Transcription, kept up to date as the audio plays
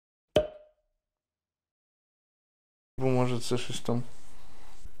Бо може це щось там.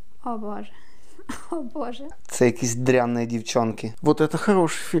 О боже. О боже. Це якісь дрянні дівчонки. Вот это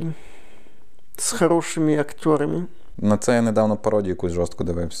хороший фільм. З хорошими актерами. На це я недавно пародію якусь жорстко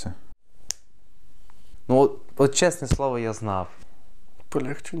дивився. Ну, от чесне слово, я знав.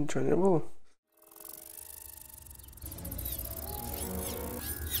 Полегче нічого не було.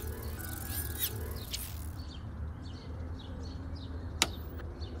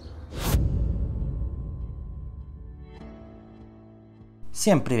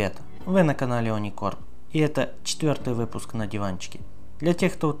 Всем привет! Вы на канале Unported, и это 4-й выпуск на диванчике. Для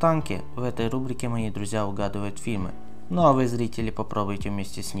тех, кто в танке, в этой рубрике мои друзья угадывают фильмы, ну а вы, зрители, попробуйте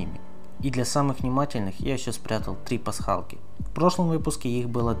вместе с ними. И для самых внимательных я еще спрятал 3 пасхалки. В прошлом выпуске их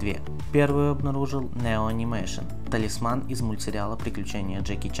было 2. Первую обнаружил Neo Animation, талисман из мультсериала «Приключения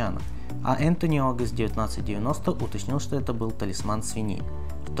Джеки Чана», а Энтони Огас 1990 уточнил, что это был талисман свиньи.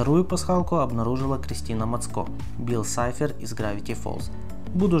 Вторую пасхалку обнаружила Кристина Мацко, Билл Сайфер из Gravity Falls.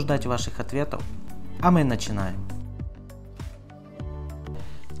 Буду ждать ваших ответов, а мы начинаем.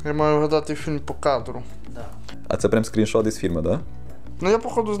 Я маю вгадати фільм по кадру. Да. А це прям скріншот із фільму, так? Да? Ну я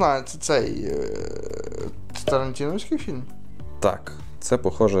походу знаю, це цей Тарантіновський фільм. Так. Це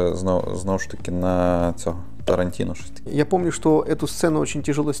похоже знову ж таки на цього Тарантіно щось таке. Я помню, что эту сцену очень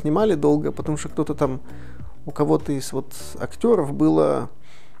тяжело снимали долго, потому что кто-то там, у кого-то из вот актеров было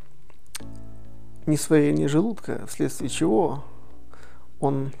несварение желудка, вследствие чего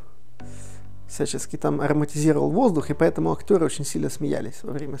он всячески там ароматизировал воздух, и поэтому актеры очень сильно смеялись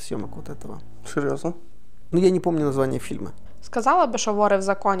во время съемок вот этого. Серйозно? Ну, я не помню название фильма. Сказала би, що вори в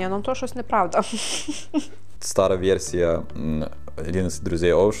законі, але то щось неправда. Стара версія 11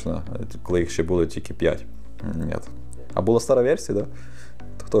 друзей Оушена, коли їх ще було тільки 5. Ні. А була стара версія, так?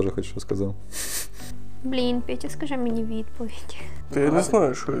 Да? Хто ж хоч що сказав? Блін, Петя, скажи мені відповідь. Я не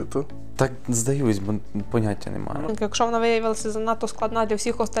знаю, що це. Так здаюсь, бо поняття немає. Якщо вона виявилася занадто складна для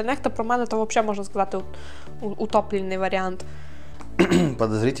всіх остальних, то про мене то взагалі можна сказати утоплений варіант.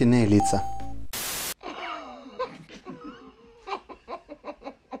 Подозрительные лица.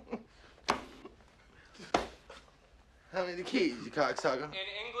 How many keys, you cocksucker? In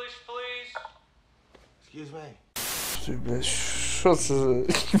English, please. Excuse me. Блядь, що це за...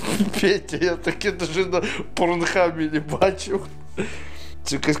 Петя, я таке даже на порнхабі не бачив.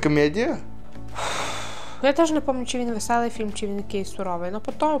 Це якась комедія? Я теж не пам'ятаю, чи він веселий фільм, чи він якийсь суровий. Ну,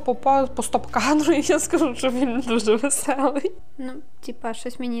 по стоп-кадру я скажу, що він дуже веселий. Ну, типа,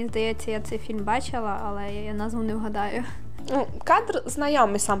 щось мені здається, я цей фільм бачила, але я назву не вгадаю. Ну, кадр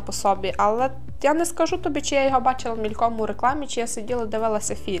знайомий сам по собі, але я не скажу тобі, чи я його бачила мільком у рекламі, чи я сиділа,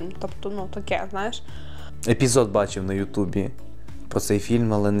 дивилася фільм. Тобто, ну, таке, знаєш. Епізод бачив на Ютубі про цей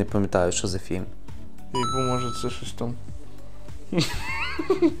фільм, але не пам'ятаю, що за фільм. Бо може це щось там.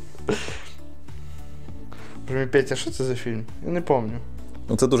 Петя, що це за фільм? Я не пам'ятаю.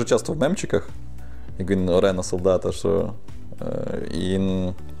 Ну це дуже часто в мемчиках, як він оре на солдата, що і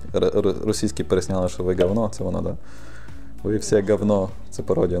російські пересняли, що ви говно, це воно, да? Ви всі говно, це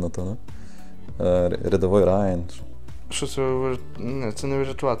пародія на то, да? Рядовий Райан. Що це? Не, це не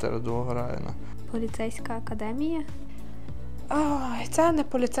врятувати рядового Райана. Поліцейська академія? Ой, це не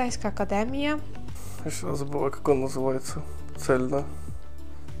поліцейська академія. Я сейчас забыла, как он называется.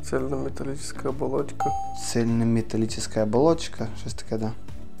 Цельнометаллическая оболочка. Цельнометаллическая оболочка, щось таке, да.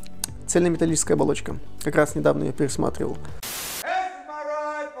 Цельнометаллическая оболочка. Как раз недавно я пересматривал.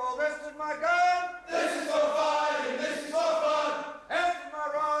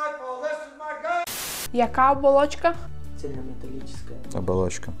 Яка оболочка? Цельнометаллическая.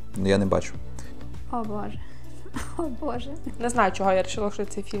 Оболочка. Я не бачу. О боже. О боже. Не знаю, чого я вирішила, що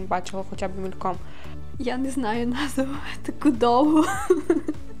цей фільм бачила хоча б мільком. Я не знаю назву таку довгу.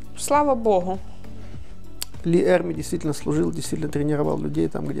 Слава Богу. Ли Эрми действительно служил, действительно тренировал людей,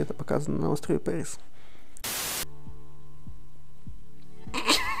 там где-то показано на острове Пэрис.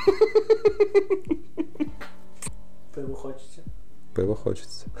 Пиво хочеться? Пиво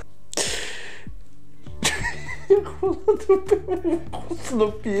хочеться.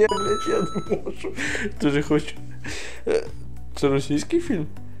 Вкусно п'є, блядь, я не можу. Дуже хочу. Це російський фільм?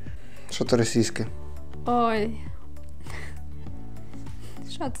 Що то російське? Ой.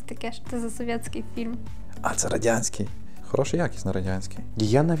 Що це таке? Що це за совєтський фільм? А, це радянський. Хороша якість на радянський.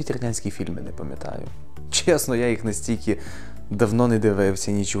 Я навіть радянські фільми не пам'ятаю. Чесно, я їх настільки давно не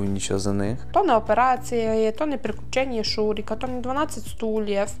дивився, нічого за них. То не операція, то не приключення Шуріка, то не 12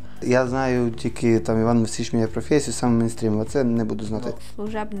 стульів. Я знаю тільки там Іван Мосіч міняє професію, саме мейнстрім, а це не буду знати.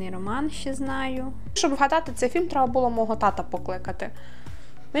 Служебний роман ще знаю. Щоб вгадати цей фільм, треба було мого тата покликати.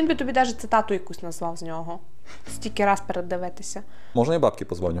 Він би тобі навіть цитату якусь назвав з нього. Стільки раз передивитися. Можна я бабки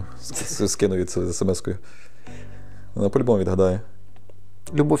позвоню? Скину від смс-кою. Вона по-любому відгадає.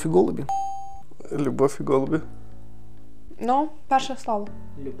 Любов і голубі. Любов і голуби. Ну, перше слово.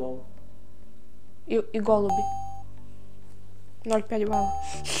 Любов. І голубі. 0,5 бала.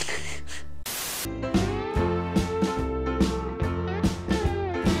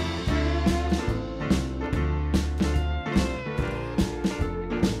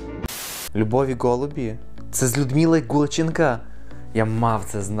 Любові голубі? Це з Людмилою Гурченка. Я мав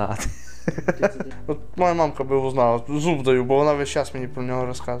це знати. От моя мамка би узнала. Зуб даю, бо вона весь час мені про нього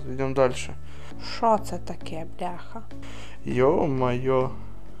розказує. Йдемо далі. Що це таке, бляха? Йо-майо.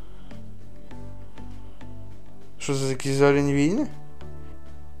 Що це якісь зоряні війни?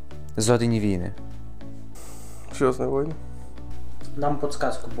 Зоряні війни. Зв'язні війни. Дам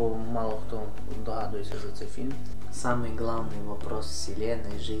подсказку, бо мало хто догадується за цей фільм. Самый главный вопрос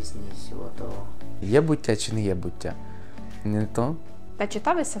вселенной, жизни и всего того. Є буття чи не є буття? Не то? Та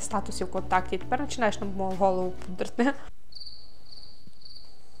читався статусів в контакті, тепер починаєш на мою голову пудрити.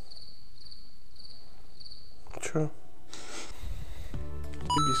 Чо?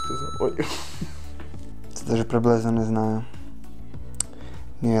 Тобі сказав. Ой. Це навіть приблизно не знаю.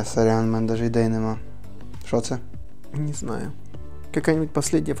 Ні, сорян, в мене навіть ідей нема. Що це? Не знаю. Какая-нибудь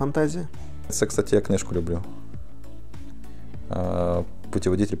последняя фантазия? Це, кстати, я книжку люблю.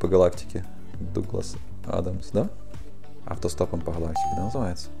 «Путеводитель по галактике». Дуглас Адамс, да? «Автостопом по галактике», да,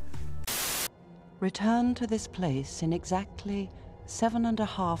 называется? Return to this place in exactly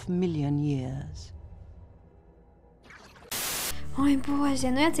 7.5 million years. Ой,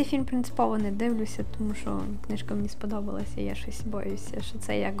 Боже, ну я цей фільм принципово не дивлюся, тому що книжка мені сподобалася, я щось боюся, що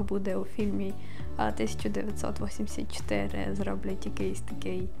це як буде у фільмі 1984, зроблять якийсь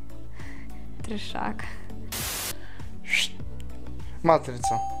такий трешак.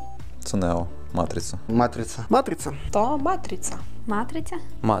 Матриця. Це Нео. Матриця. Матриця. Матрица. То матриця. Матриця?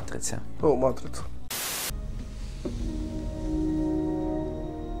 Матриця. О, матриця.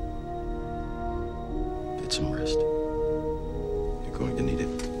 Get some rest. You're going to need it.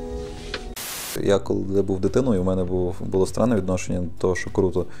 Я коли був дитиною, у мене було странне відношення до того, що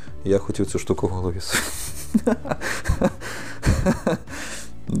круто. І я хотів цю штуку в голові.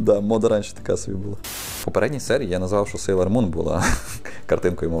 Да, мода раніше така собі була. В попередній серії я назвав, що Sailor Moon була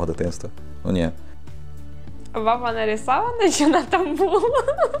картинкою мого дитинства. Ну ні. Баба нарисована, чи вона там була? Вона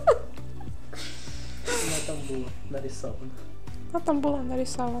там була нарисована. Вона там була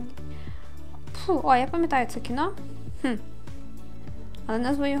нарисована. Фу, о, я пам'ятаю це кіно. Але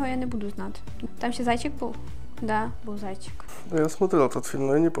назву його я не буду знати. Там ще зайчик був? Да, був зайчик. Я смотрел этот фильм,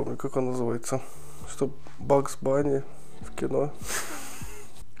 но я не помню, как он называется. Что Бакс Банни в кино.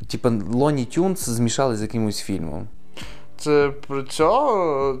 Типа Лоні Тюнс змішали з якимось фільмом. Це про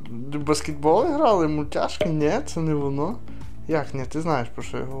цього? Баскетбол грали, мультяшки? Ні, це не воно. Як ні? Ти знаєш, про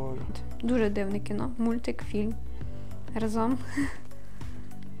що я говорю. Дуже дивне кіно. Мультик, фільм. Разом.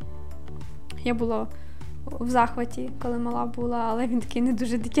 Я була в захваті, коли мала була, але він такий не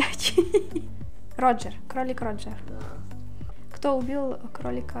дуже дитячий. Роджер. Кролик Роджер. Хто убив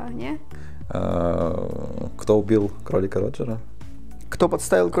кролика, ні? Кто убил кролика Роджера? Кто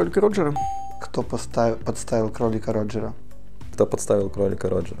подставил кролика Роджера? Кто подставил кролика Роджера? Кто подставил кролика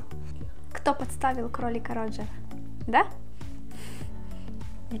Роджера? Хто підставив кролика Роджера? Да?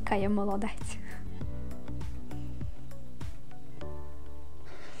 Яка я молодець.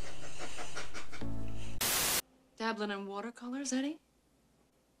 Dabbling in watercolors, Eddie?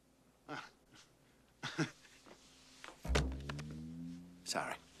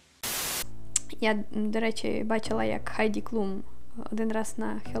 Sorry. Я, до речі, бачила, як Хайді Клум один раз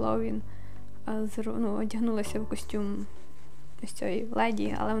на Хеллоуін одягнулася в костюм ось цієї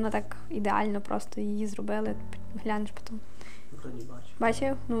леді, але вона так ідеально просто її зробили. Глянеш потім. Вроді бачу.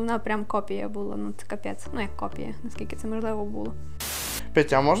 Бачив? Ну, вона прям копія була, ну це капець. Ну, як копія, наскільки це можливо було.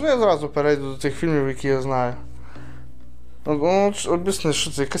 Петя, а можна я зразу перейду до тих фільмів, які я знаю? Ну, об'ясни,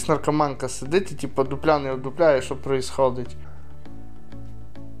 що це якась наркоманка сидить і типу дупля не одупляє, що происходить.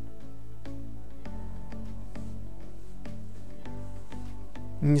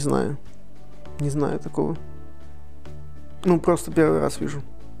 Не знаю. Не знаю такого. Ну, просто первый раз вижу.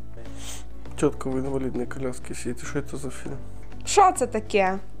 Тетка в інвалідній колясці сидить. Що це за фільм? Що це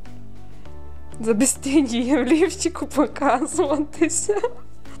таке? За безстидіє в лівчику показуватися.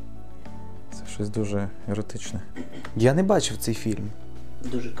 Це щось дуже еротичне. Я не бачив цей фільм.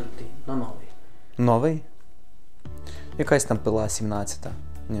 Дуже крутий, но новий. Новий? Якась там пила 17-та.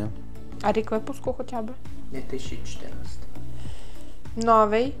 Ні. А рік випуску хоча б? 2014.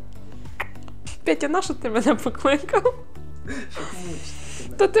 Новий. Петя, на що ти мене покликав?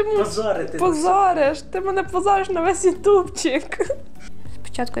 Та ти позориш, ти мене позориш на весь ютубчик.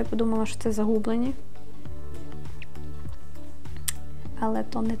 Спочатку я подумала, що це загублені. але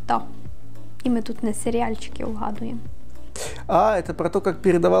то не то. І ми тут не серіальчики угадуємо. А, это про то, как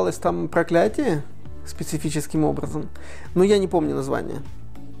передавалось там проклятие специфическим образом. Ну, я не помню название.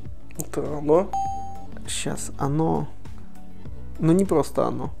 Это оно? Сейчас, оно... Ну, не просто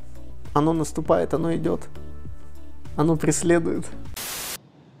оно. Оно наступает, оно идет. Оно преследует.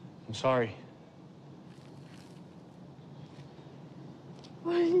 I'm sorry.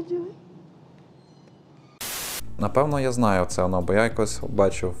 Напевно, я знаю це воно, бо я якось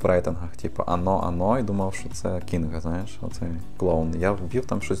бачив в рейтингах, типу, ано, і думав, що це Кінга, знаєш, оцей клоун. Я ввів,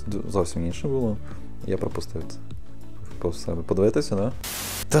 там щось зовсім інше було, і я пропустив це. Повз себе. Подивитися, да?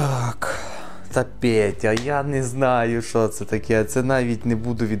 Так. Та Петя, я не знаю, що це таке. Це навіть не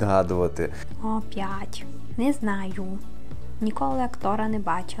буду відгадувати. Опять. Не знаю. Ніколи актора не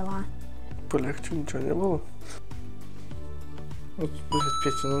бачила. Полегче нічого не було. От,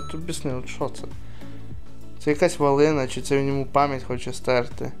 Петя, ну ти об'ясни, от що це? Це якась валина, чи це він йому пам'ять хоче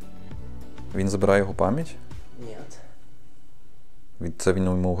стерти? Він забирає його пам'ять? Ні. Це він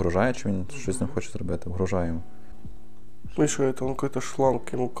йому угрожає, чи він щось з ним хоче зробити? Угрожає йому. Ну и что это? Он какой-то шланг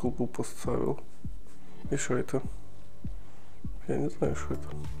ему к колбу поставил. И что это? Я не знаю, что это.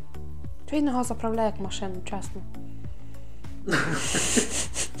 Чого він його заправляє як машину, чесно?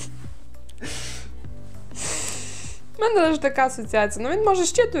 У мене теж така асоціація. Ну він може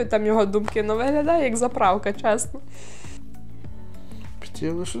щитує там його думки, але виглядає як заправка, чесно. Петя,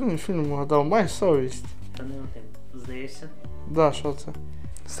 я лише один фільм угадав, май совість. Та не один, здається. Да, що це?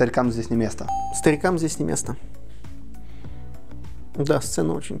 Старикам здесь не место. Старикам здесь не место. Да,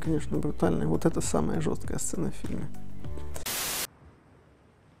 сцена очень, конечно, брутальная. Вот это самая жесткая сцена в фильме.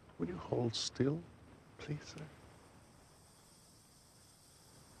 Would you hold still, please, sir?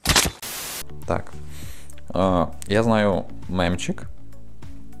 Так. Я знаю мемчик.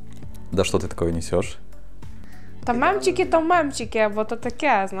 Да что ты такое несешь? Та мемчики, то мемчики, або то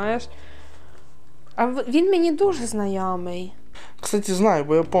таке, знаєш. А він мені дуже знайомий. Кстати, знаю,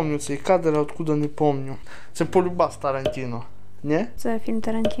 бо я пам'ятаю цей кадр, а откуда не пам'ятаю. Це полюба з Тарантіно. Ні? Це фільм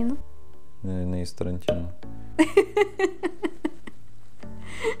Тарантіно. Не із Тарантіно.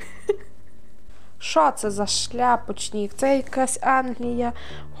 Що це за шляпочник? Це якась Англія.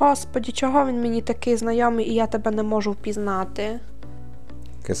 Господі, чого він мені такий знайомий і я тебе не можу впізнати?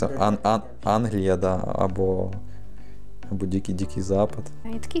 Якась Англія, да, або Дикий Запад.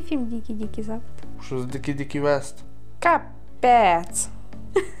 Є такий фільм «Дикий Запад». Що з Дикий Вест? Капець.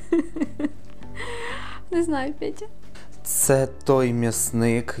 Не знаю, Петя. Це той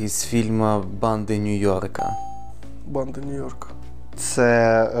м'ясник із фільму «Банди Нью-Йорка». Банда Нью-Йорка.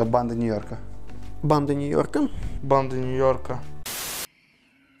 Це банда Нью-Йорка. Банда Нью-Йорка. Банда Нью-Йорка.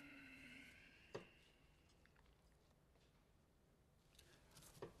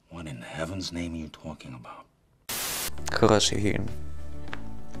 What in heaven's name are you talking about? Хороший фільм.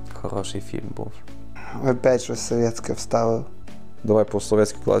 Хороший фільм був. Опять щось совєтське вставив. Давай по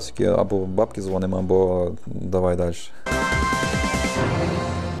слов'янській класиці або бабки дзвонимо, або давай далі.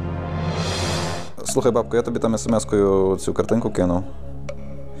 Слухай, бабко, я тобі там смс-кою цю картинку кину.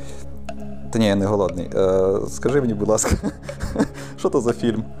 Та ні, я не голодний. Скажи мені, будь ласка, що то за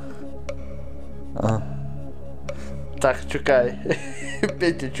фільм? Ага. Так, чекай.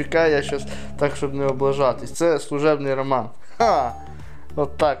 Петя, чекай, я щас так, щоб не облажатись. Це служебний роман. Ха!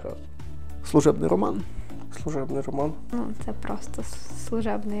 От так от. Служебный роман. Служебний роман. Ну, це просто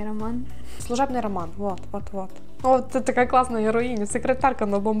служебний роман. Служебний роман, вот. О, це така класна героїня, секретарка,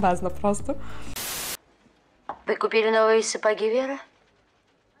 но бомбезна просто. Вы купили новые сапоги, Вера?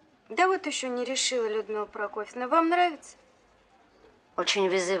 Да вот еще не решила, Людмила Прокофьевна. Вам нравится? Очень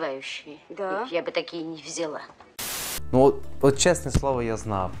вызывающие. Да. Я бы такие не взяла. Ну, от чесне слово, я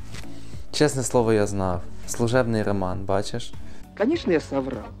знав. Чесне слово, я знав. Служебний роман, бачиш? Конечно, я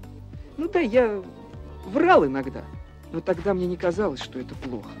соврал. Ну да, я врал иногда. Но тогда мне не казалось, что это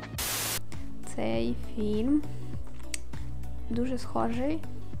плохо. Цей фільм дуже схожий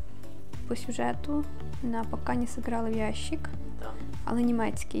по сюжету на «Пока не сыграли в ящик», але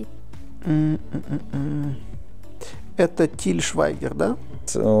німецький. Это Тиль Швайгер, да?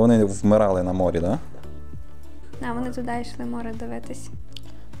 Вони вмирали на морі, да? А вони туди йшли море дивитись.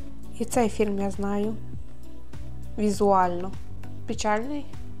 І цей фільм я знаю. Візуально. Печальний.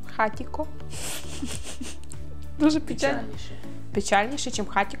 Хатіко. Дуже печальний. Печальніший, ніж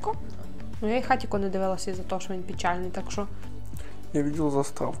Хатіко? Ну, я і Хатіко не дивилася із-за того, що він печальний, так що... Я видел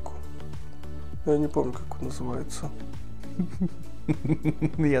заставку. Я не помню, как он называется.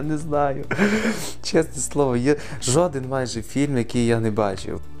 Я не знаю. Чесне слово, є жоден майже фільм, який я не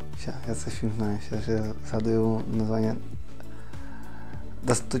бачив. Ща, я цей фільм знаю. Сейчас я згадую його названня.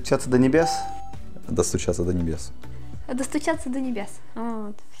 «Достучаться до небес». «Достучаться до небес». Достучаться до небес.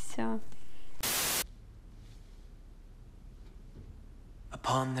 Вот, все.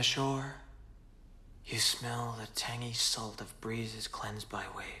 Upon the shore, you smell the tangy salt of breezes cleansed by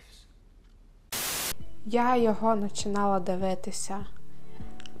waves. Я його починала дивитися.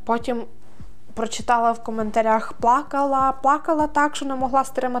 Потім прочитала в коментарях, плакала так, що не могла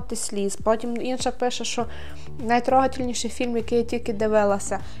стримати сліз. Потім інша пише, що найтрогательніший фільм, який я тільки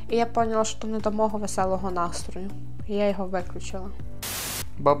дивилася. І я поняла, що не до мого веселого настрою. І я його виключила.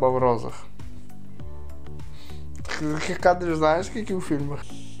 Баба в розах. Кадрів знаєш, скільки у фільмах?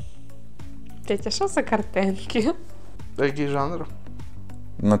 Тетя, що за картинки? Який жанр?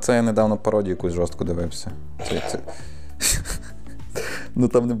 На це я недавно пародію якусь жорстку дивився. Ну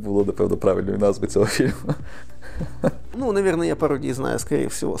там не було, напевно, правильної назви цього фільму. Ну, наверное, я пародии знаю, скорее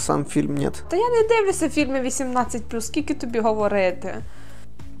всего. Сам фильм нет. Та я не дивлюся фільми 18+, скільки тобі говорити?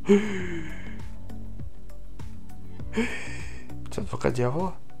 Це «Адвокат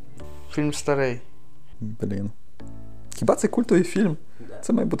дьявола»? Фільм старий. Блін. Хіба це культовий фільм?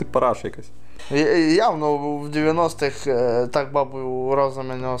 Це має бути параша якась. Явно в 90-х так бабу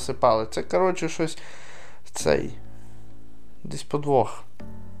розами не осипали. Це, коротше, щось цей. Десь подвох.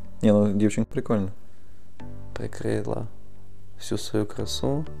 Ні, ну дівчинка прикольна. Прикрила всю свою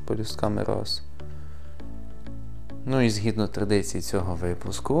красу пелюстками роз. Ну і згідно традиції цього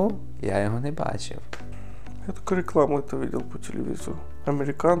випуску, я його не бачив. Я только рекламу это видел по телевизору.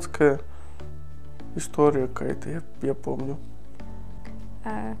 Американская история какая-то, я помню.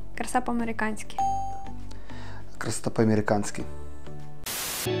 Краса по-американськи. Красота по-американски.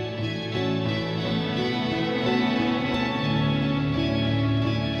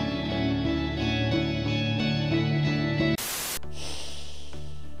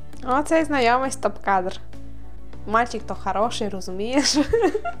 Оцей знайомий стоп-кадр. Мальчик то хороший, розумієш?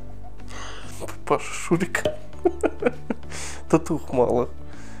 Паша Шурик. Татух мало.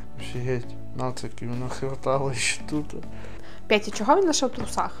 Офігеть, нациків нахватало ще тут. Петя, чого він лише в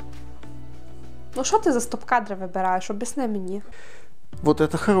трусах? Ну що ти за стоп-кадри вибираєш? Об'ясни мені. Вот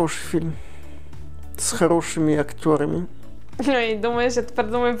это хороший фильм. С хорошими актерами. І думаєш, я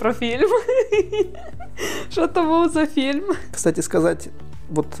тепер думаю про фільм? Що то був за фільм? Кстати сказать,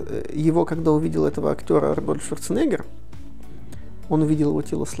 вот его, когда увидел этого актера Арнольд Шварценеггер, он увидел его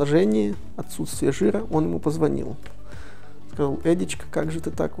телосложение, отсутствие жира, он ему позвонил. Сказал: Едічка, как же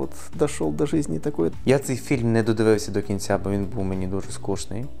ты так вот дошел до жизни такой? Я цей фільм не додивився до кінця, бо він був мені дуже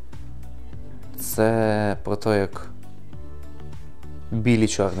скучний. Це про те, як білі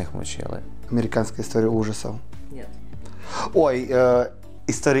чорних мочили. Американская история ужасов. Нет. Ой,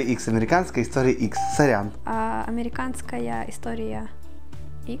 история X. Американская история X. Сорян. Американська історія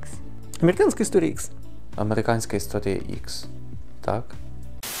X. Американская история X. Американська історія X. Так?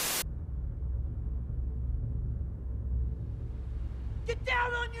 Get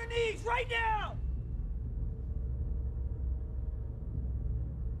down on your knees right now!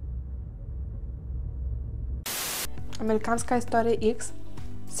 Американська історія X?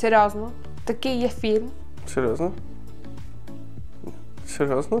 Серйозно? Такий є фільм? Серйозно?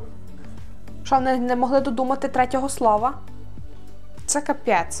 Серйозно? Що, не могли додумати третього слова? Це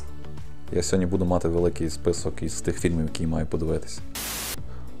капець. Я сьогодні буду мати великий список із тих фільмів, які маю подивитися.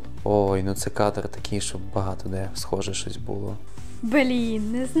 Ой, ну це кадр такий, щоб багато де схоже щось було.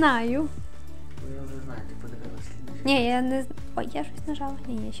 Блін, не знаю. Я вже знаю, ти подивилась. Ні, я не... Ой, я щось нажала?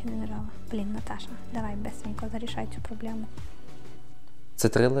 Ні, я ще не нажала. Блін, Наташа, давай быстренько зарішай цю проблему. Це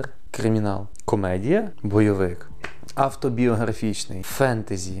трилер, кримінал, комедія, бойовик, автобіографічний,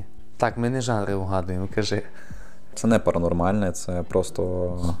 фентезі. Так, ми не жанри угадуємо, кажи. Це не паранормальне, це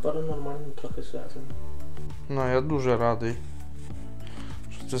просто... Паранормально трохи зв'язано. Ну, я дуже радий,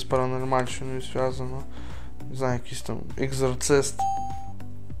 що це з паранормальщиною зв'язано. Не знаю, якийсь там екзорцист.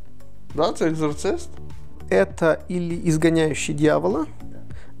 Да, це екзорцист? Это или «Изгоняющий дьявола»,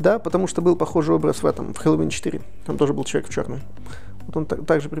 да, потому что был похожий образ в этом, в «Хэллоуин 4». Там тоже был человек в черном. Вот он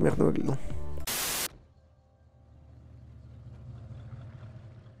так же примерно выглядел.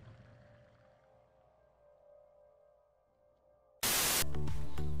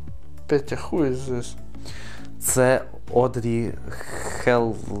 Петя, who is this? Це Одрі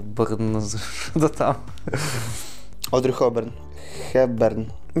Хелберн, що там? Одри Хебберн.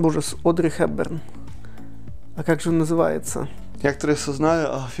 Хебберн. Ужас, Одри Хепберн. А как же он называется? Я актрису знаю,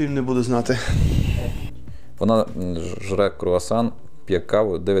 а фільм не буду знати. Вона жре круасан, п'є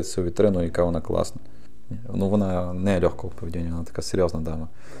каву, дивиться у вітрину, яка вона класна. Ну, вона не легкого поведіння, вона така серйозна дама.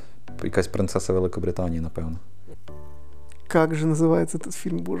 Якась принцеса Великобританії, напевно. Как же называется этот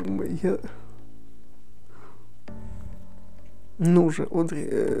фильм, боже мой? Ну же,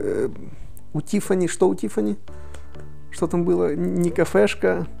 Одри... У Тиффани, что у Тиффани? Что там было? Не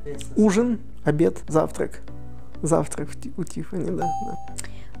кафешка, ужин, обед, завтрак. Завтрак у Тиффани, да.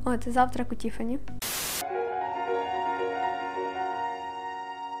 О, це завтрак у Тіфані.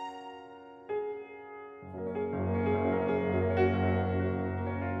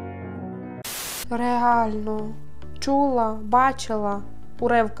 Реально. Чула, бачила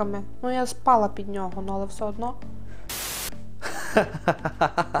уривками. Ну, я спала під нього, але все одно.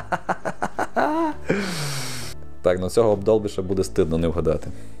 Так, ну цього обдолбіша буде стидно не вгадати.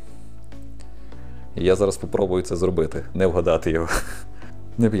 І я зараз спробую це зробити, не вгадати його.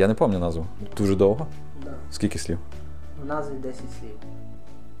 Я не пам'ятаю назву. Дуже довго? Да. Скільки слів? В назві 10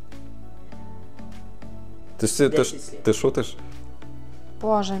 слів. Ти шутиш?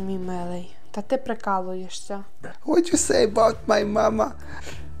 Боже мій милий, та ти прикалуєшся. What you say about my mama?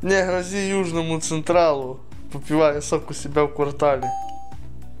 Не грози Южному Централу, попивая сок у себя в квартале.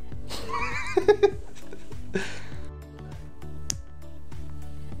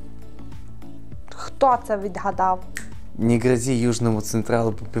 Хто це відгадав? Не грози Южному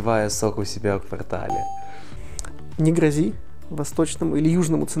Централу, попивая сок у себя в квартале. Не грози Восточному или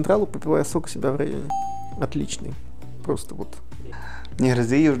Южному Централу, попивая сок у себя в районе. Отличный. Просто вот. Не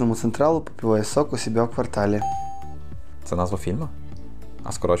грози Южному Централу, попивая сок у себя в квартале. Це назва фільму?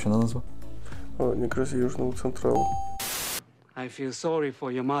 А скорочена назва? Не грози Южному Централу. I feel sorry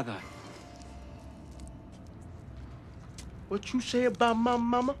for your mother. What you say about my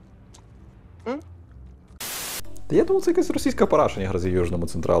mama? Та я думав, це якась російська параша, не грози Южному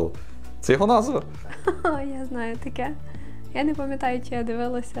Централу. Це його назва? Я знаю таке. Я не пам'ятаю, чи я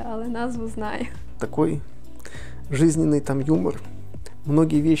дивилася, але назву знаю. Такой жизненный там юмор.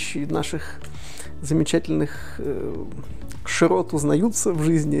 Многие вещи наших замечательных широт узнаются в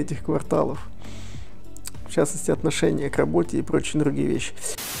жизни этих кварталов. В частности, отношения к работе и прочие другие вещи.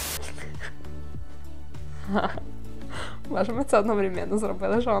 Може, ми це одновременно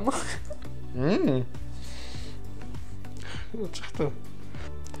зробили, Жону. Це хто?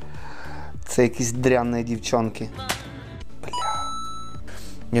 Це якісь дрянні дівчонки.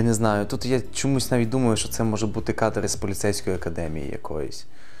 Я не знаю, тут я чомусь навіть думаю, що це може бути кадр з поліцейської академії якоїсь.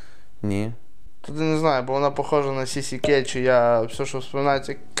 Ні? Тут я не знаю, бо вона похожа на Сісі Кетч, і я все, що вспоминаю,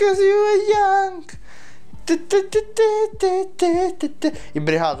 це «Cause you are young». І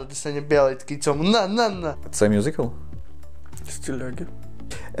бригада, де Саня Білий такий цьому на-на-на. Це мюзикл? Стиляги.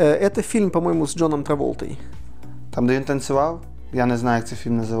 Это фильм, по-моему, с Джоном Траволтой. Там, де він танцював? Я не знаю, як цей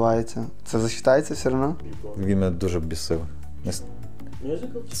фільм називається. Це засчитається все одно? Він мене дуже бісив.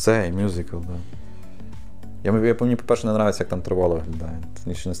 Це мюзикл, так. Да. Мені, по-перше, не подобається, як там Травола виглядає.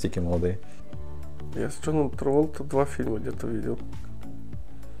 Він ще настільки молодий. Я с Джоном Траволтой 2 фильма где-то видел.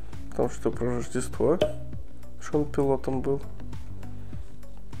 Потому что про Рождество, что он пилотом был.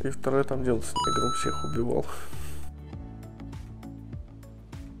 И второй там, где он с негром всех убивал.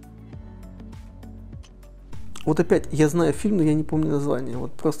 Вот опять, я знаю фильм, но я не помню название.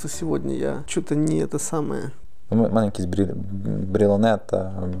 Вот просто сегодня я что-то не это самое. У мене якийсь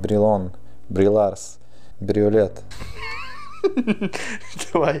брілонета, брілон, бріларс, бріолет.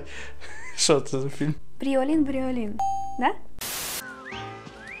 Давай. Що це за фільм? Бріолін, да?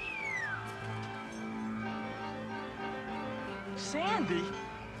 Sandy?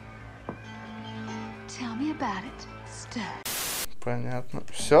 Tell me about it, Stir. Понятно.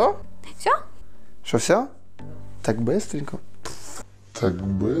 Все? Все? Що, все? Так бистренько? Так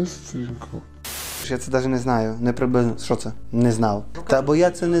быстренько. Я це навіть не знаю. Не приблизно. Що це? Не знав. Та бо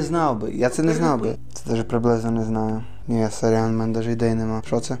я це не знав би. Я це не знав би. Це навіть приблизно не знаю. Ні, сорян, в мене навіть ідей нема.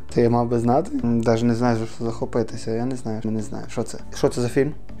 Що це? Ти мав би знати? Навіть не знаю, за що захопитися. Я не знаю. Не знаю. Що це? Що це за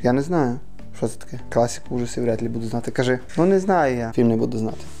фільм? Я не знаю. Що це таке? Класику ужасів вряд ли буду знати. Кажи. Ну не знаю я. Фільм не буду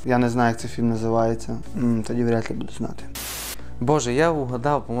знати. Я не знаю, як цей фільм називається. Тоді вряд ли буду знати. Боже, я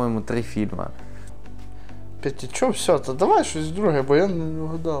угадав, по-моєму, 3 фільми. Петя, чо все? Та давай щось друге, бо я не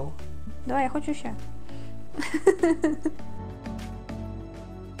вгадав. Давай, я хочу ще.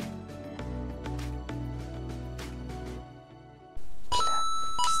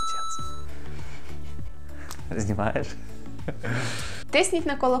 Знімаєш? Тисніть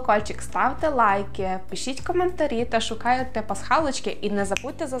на колокольчик, ставте лайки, пишіть коментарі та шукайте пасхалочки. І не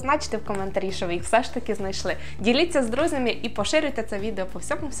забудьте зазначити в коментарі, що ви їх все ж таки знайшли. Діліться з друзями і поширюйте це відео по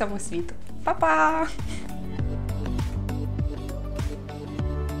всьому світу. Па-па!